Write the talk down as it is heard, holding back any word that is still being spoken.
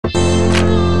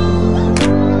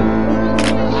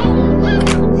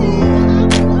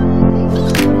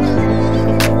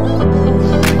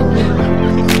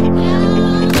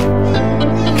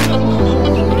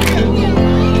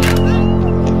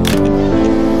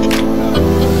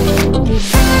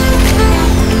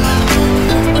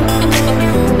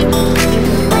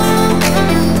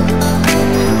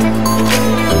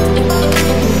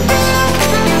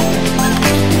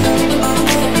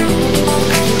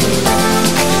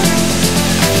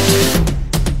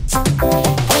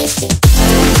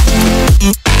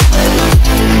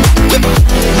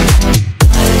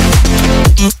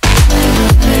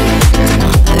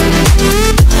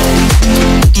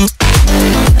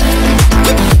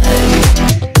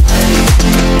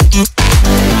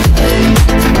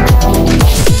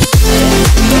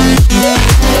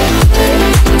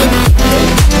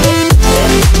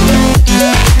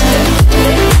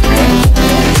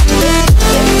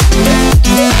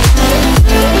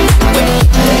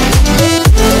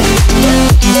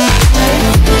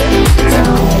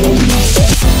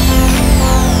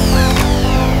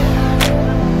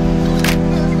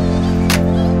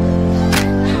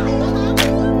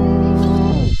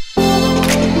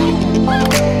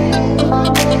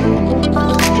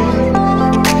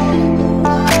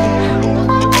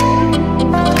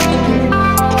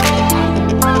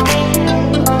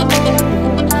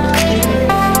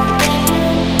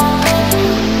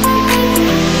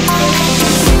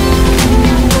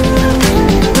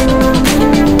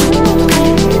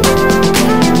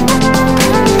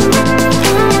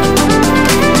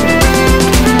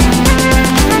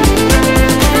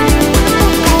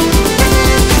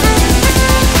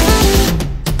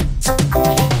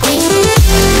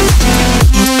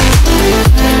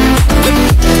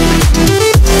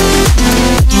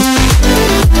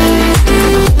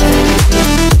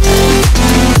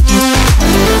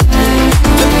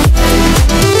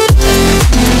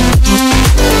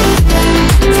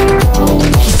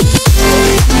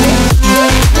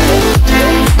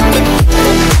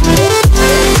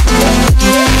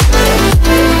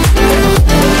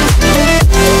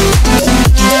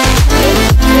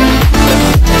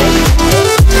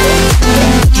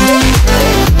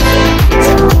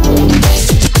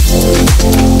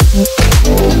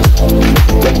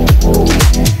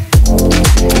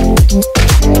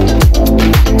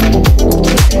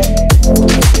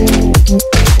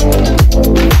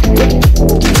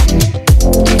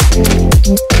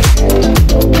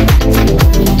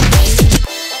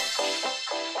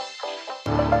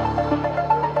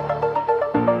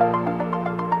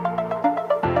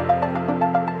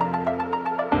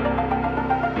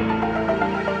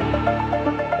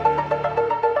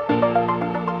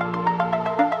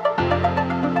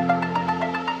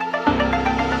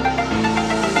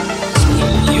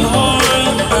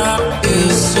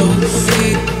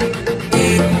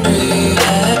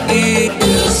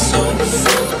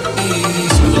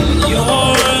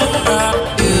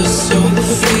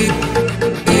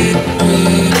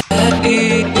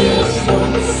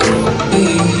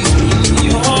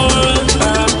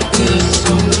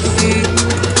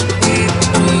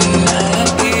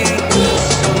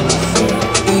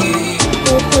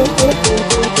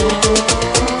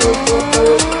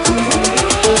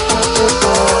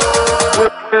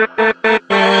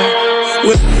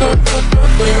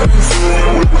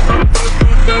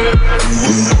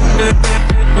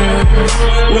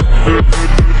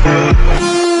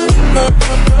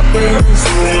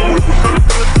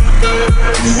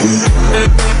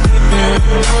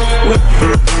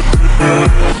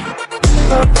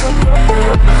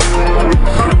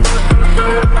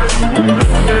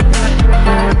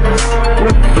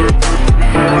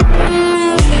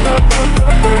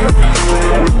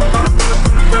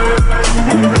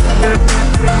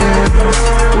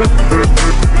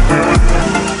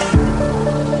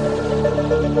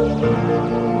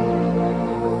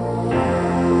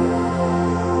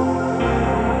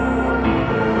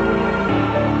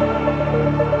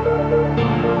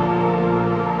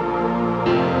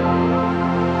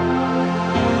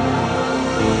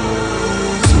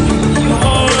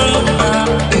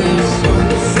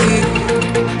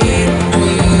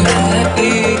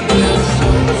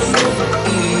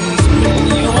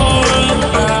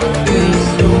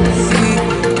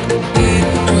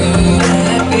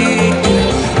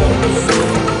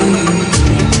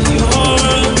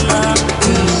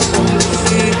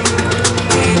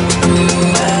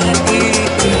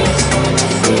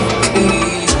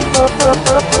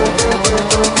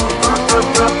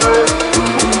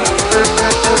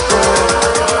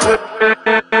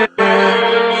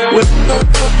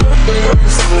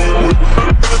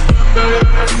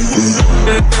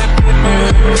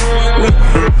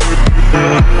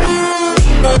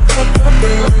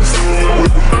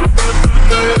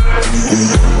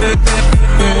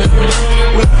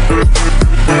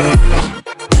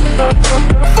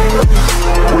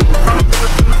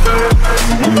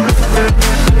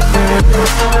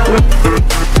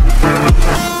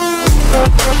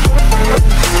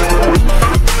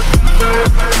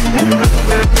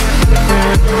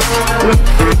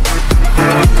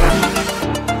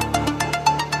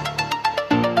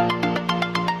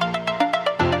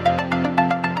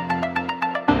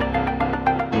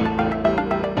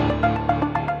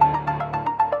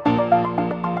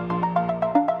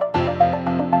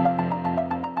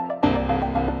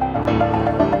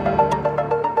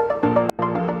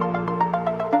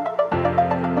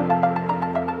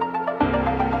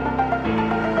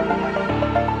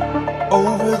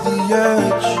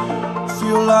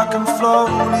feel like I'm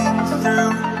floating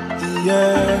through the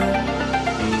air.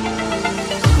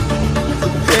 The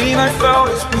pain I felt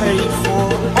is paid for,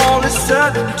 all is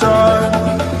said and done.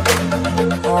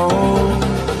 Oh,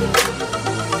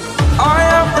 I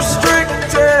am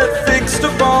restricted, fixed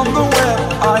upon the web.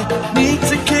 I need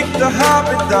to kick the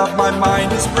habit that my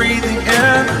mind is breathing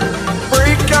in.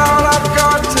 Break out, I've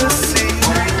got to see.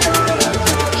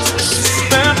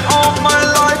 Spent all my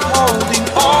life holding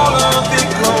all of it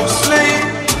closely.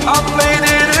 I played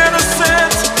it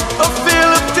innocent, a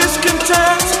feel of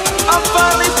discontent. I'm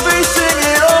finally facing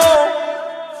it all,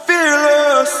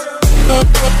 fearless.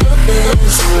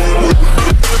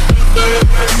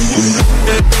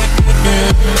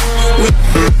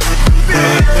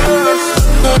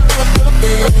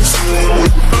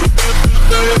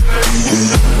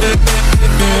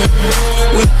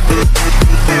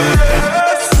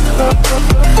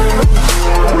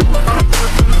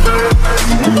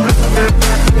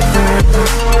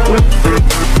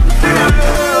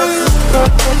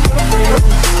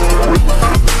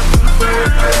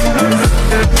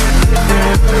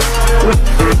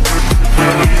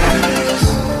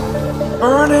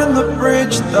 Burning the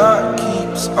bridge that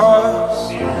keeps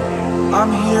us.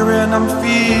 I'm here and I'm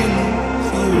feeling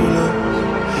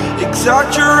fearless.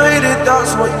 Exaggerated,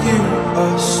 that's what you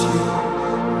assume.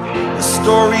 The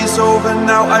story's over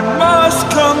now, I must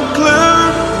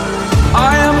conclude.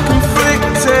 I am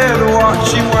conflicted,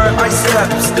 watching where I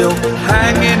step still,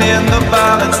 hanging in the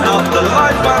balance. Not the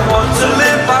life I want to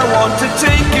live, I want to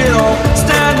take it all.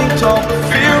 Standing tall,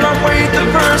 fear I weighed the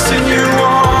person you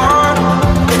are.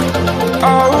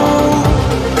 Oh,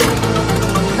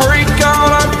 break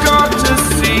out, I've got to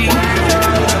see.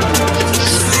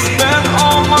 Spent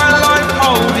all my life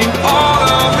holding all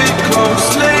of it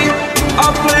closely.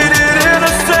 I played it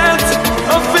innocent,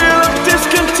 a feel of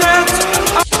discontent.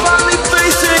 I'm finally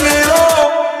facing it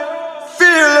all,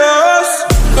 fearless.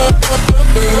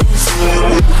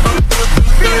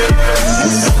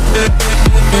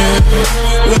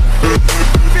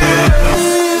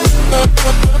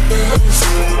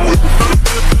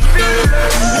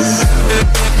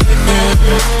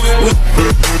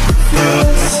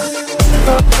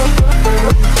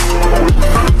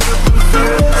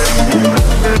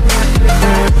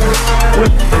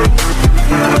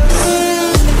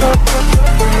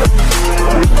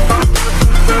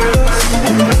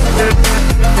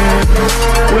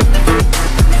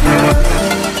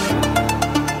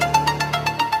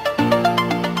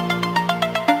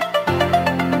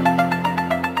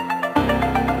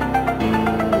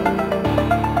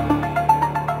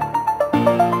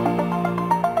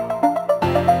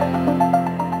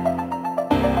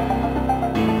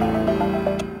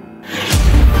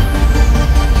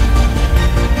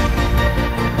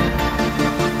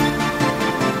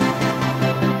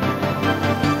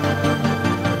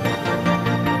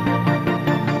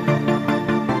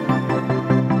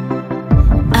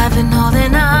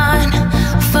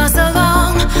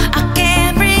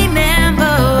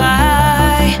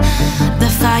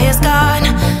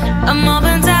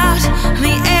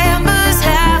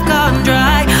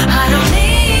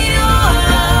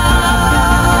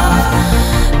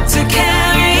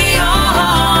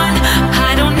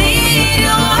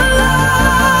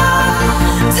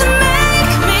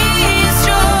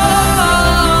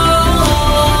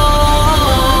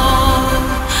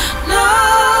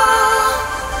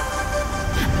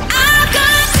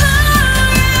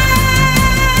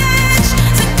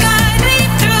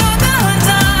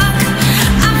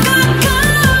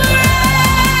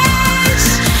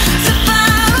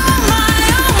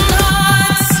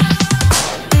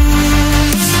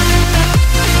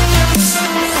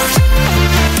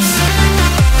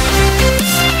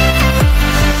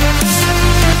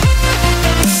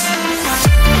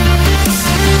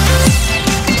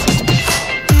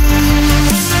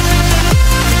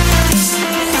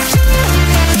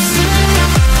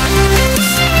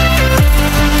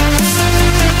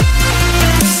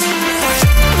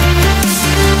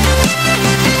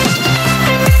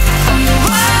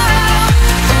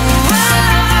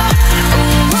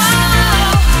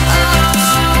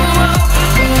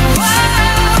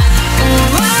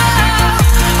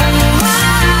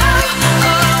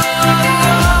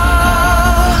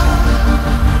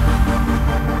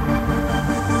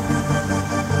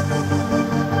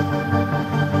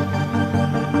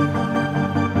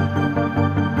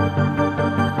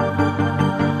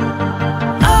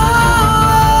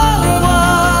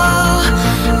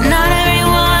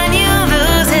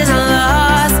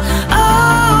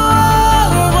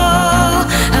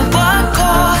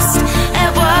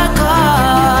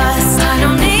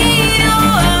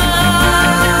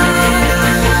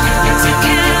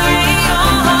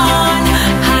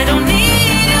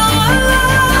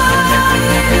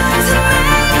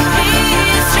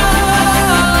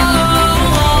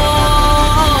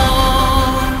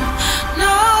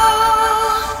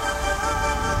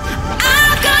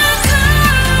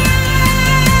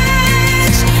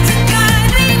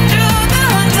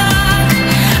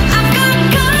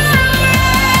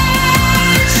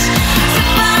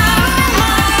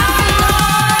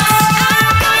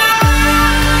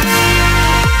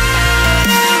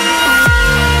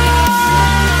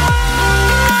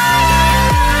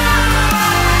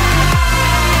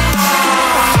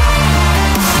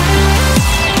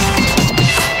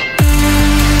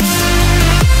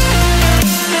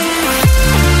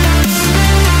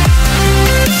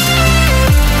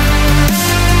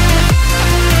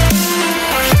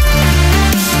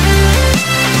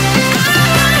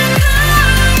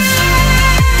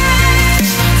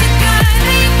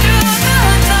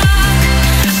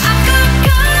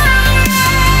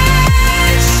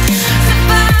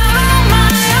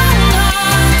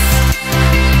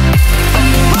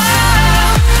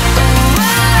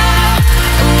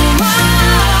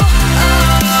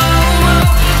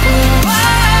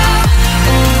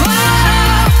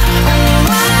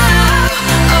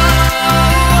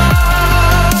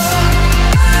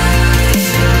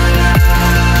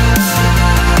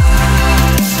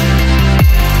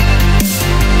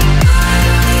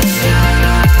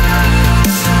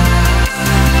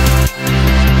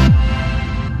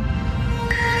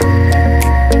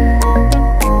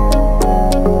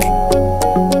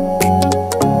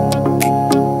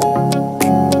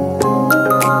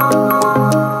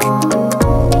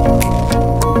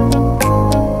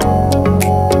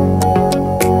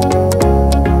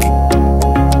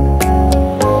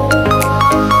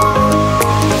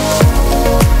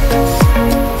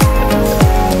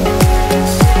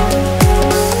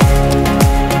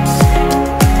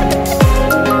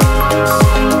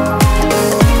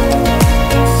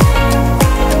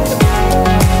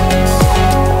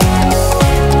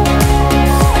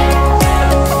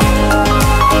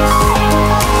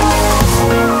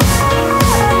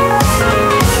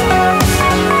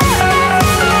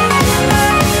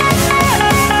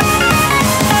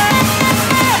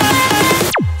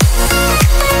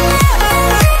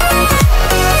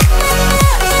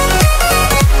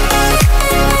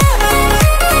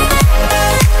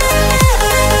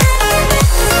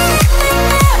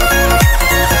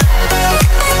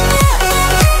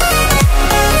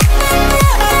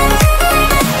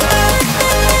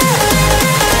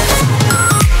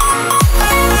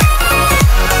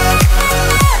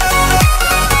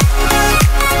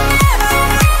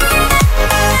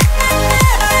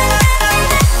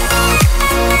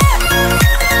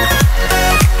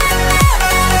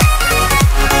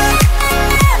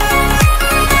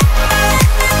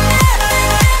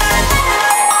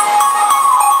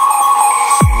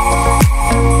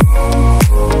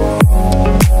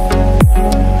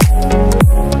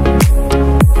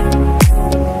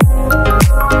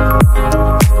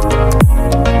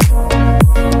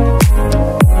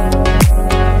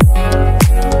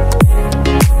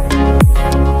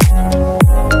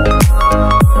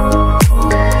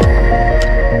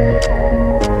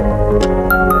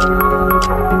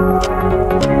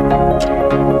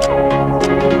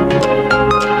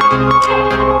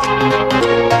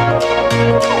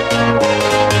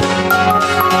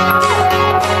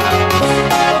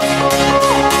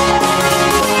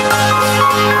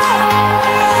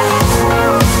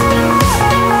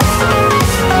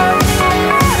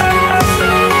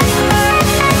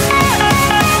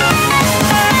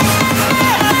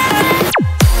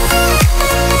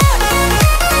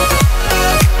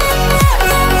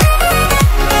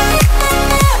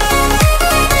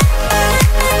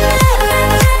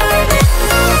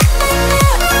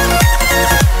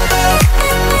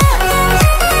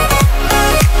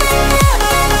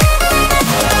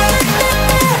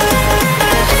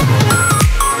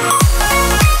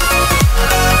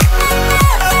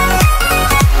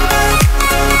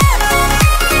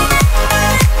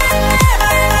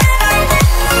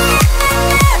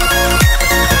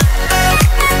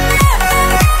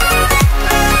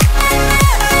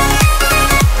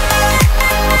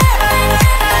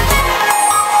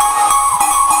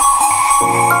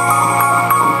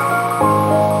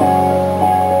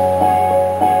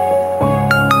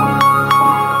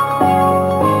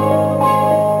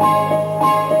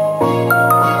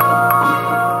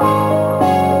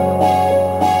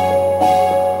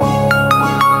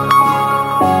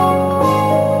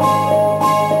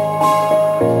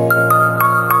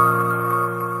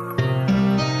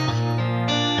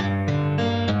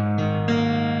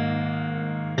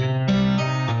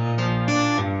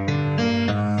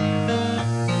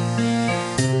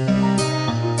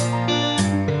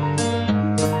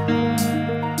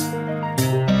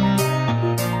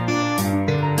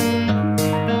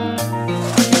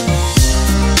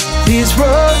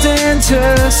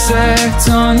 intersect.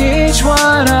 On each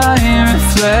one I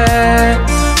reflect.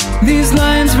 These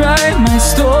lines write my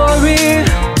story.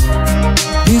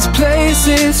 These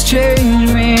places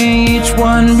change me, each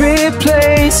one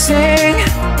replacing.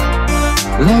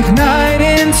 Like night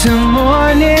into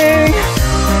morning,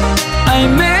 I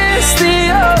miss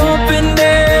the open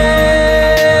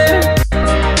air,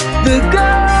 the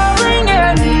going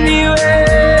anywhere,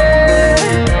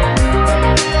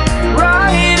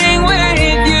 riding with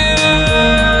you,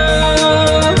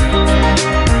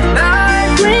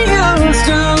 like we used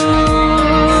to.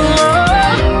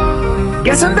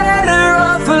 Guess I'm better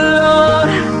off alone,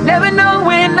 never know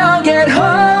when I'll get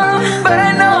home, but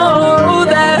I know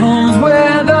that home's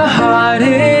where the heart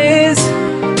is.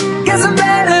 Guess I'm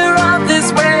better off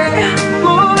this way,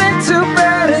 moving to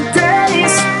better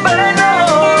days, but I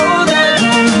know that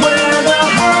home's where the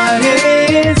heart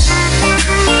is.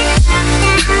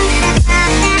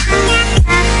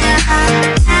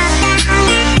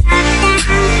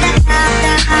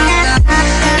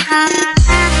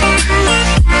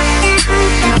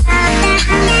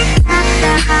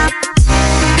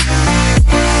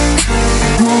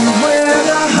 Home's where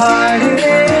the heart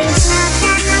is.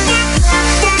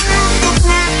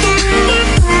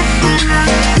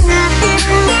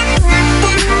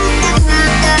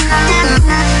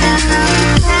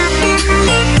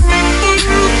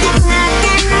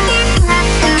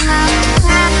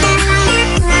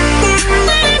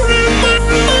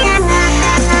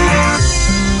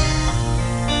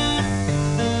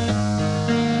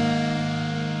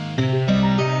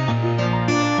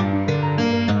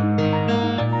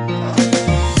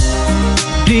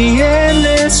 The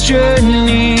endless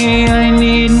journey, I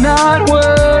need not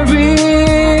worry,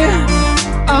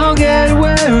 I'll get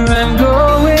where I'm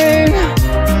going.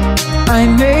 I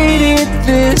made it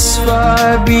this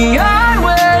far, beyond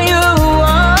where you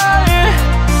are,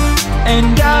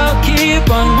 and I'll keep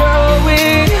on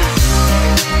growing.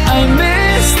 I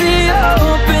miss the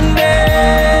open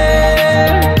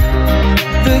air,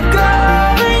 the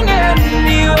going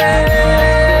anywhere,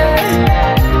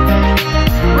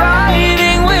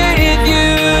 riding with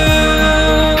you,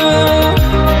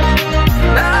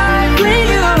 like we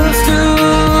used to.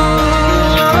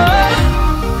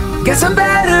 Guess I'm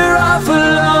better off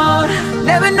alone,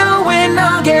 never know when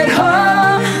I'll get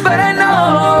home, but I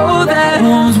know that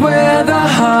home's where the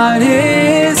heart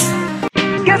is.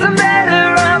 Guess I'm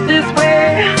better off this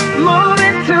way,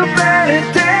 moving to better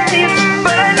days,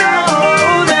 but I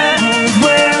know that home's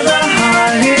where the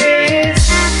heart is.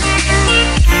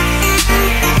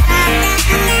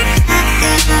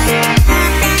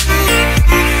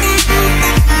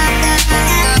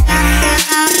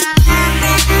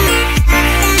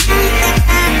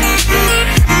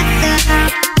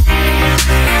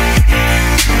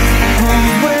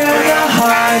 Home's where the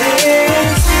heart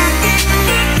is.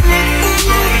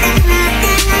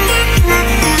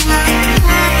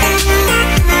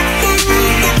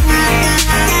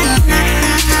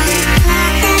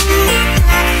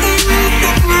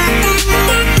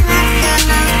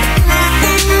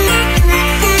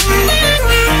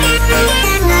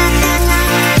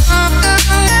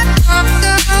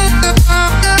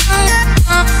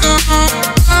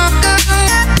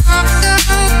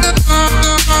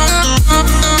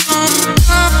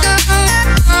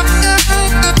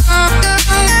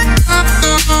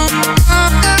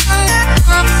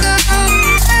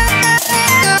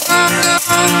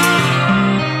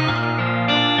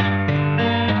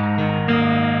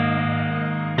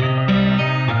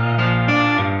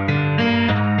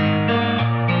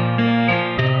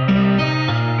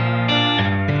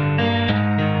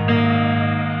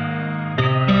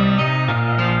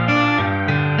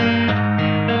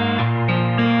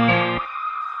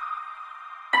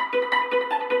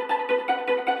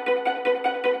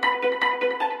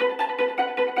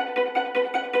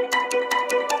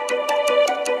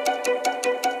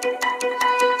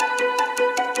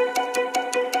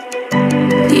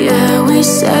 Yeah, we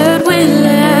said we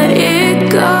let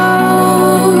it go,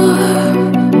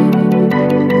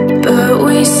 but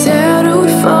we settled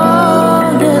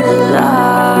for the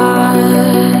last.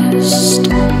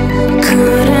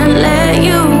 Couldn't let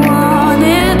you want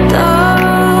it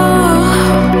though.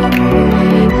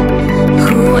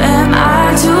 Who am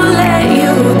I to let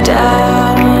you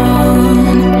down?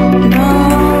 No,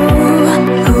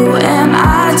 who am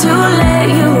I to let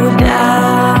you down?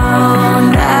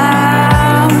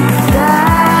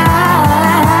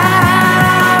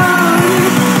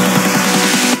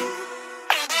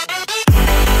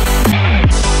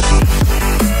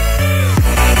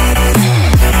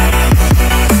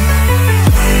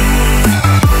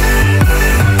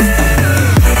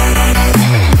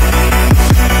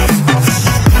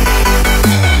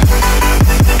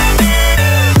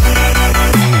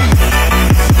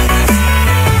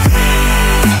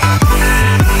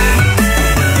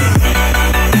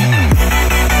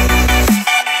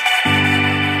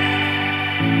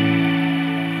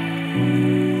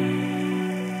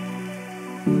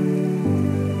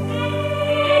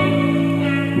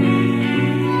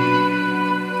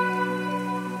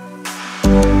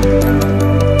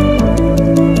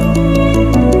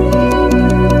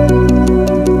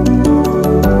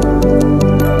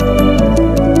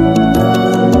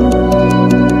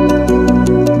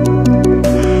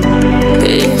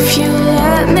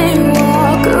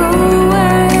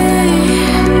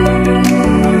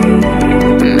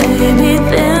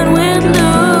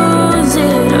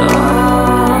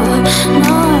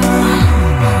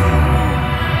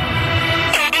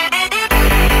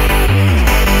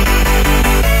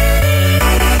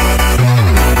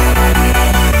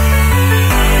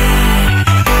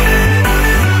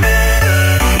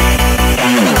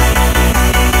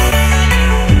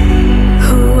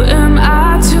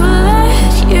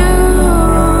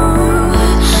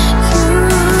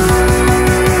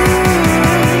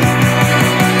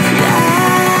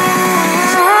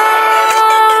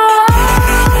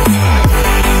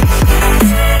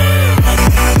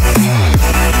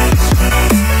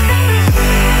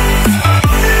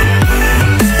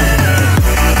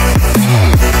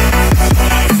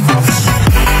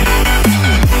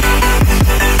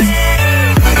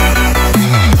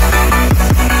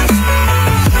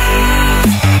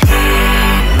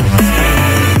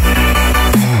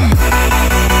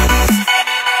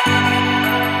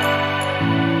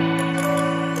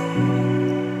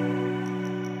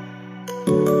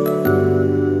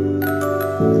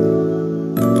 you.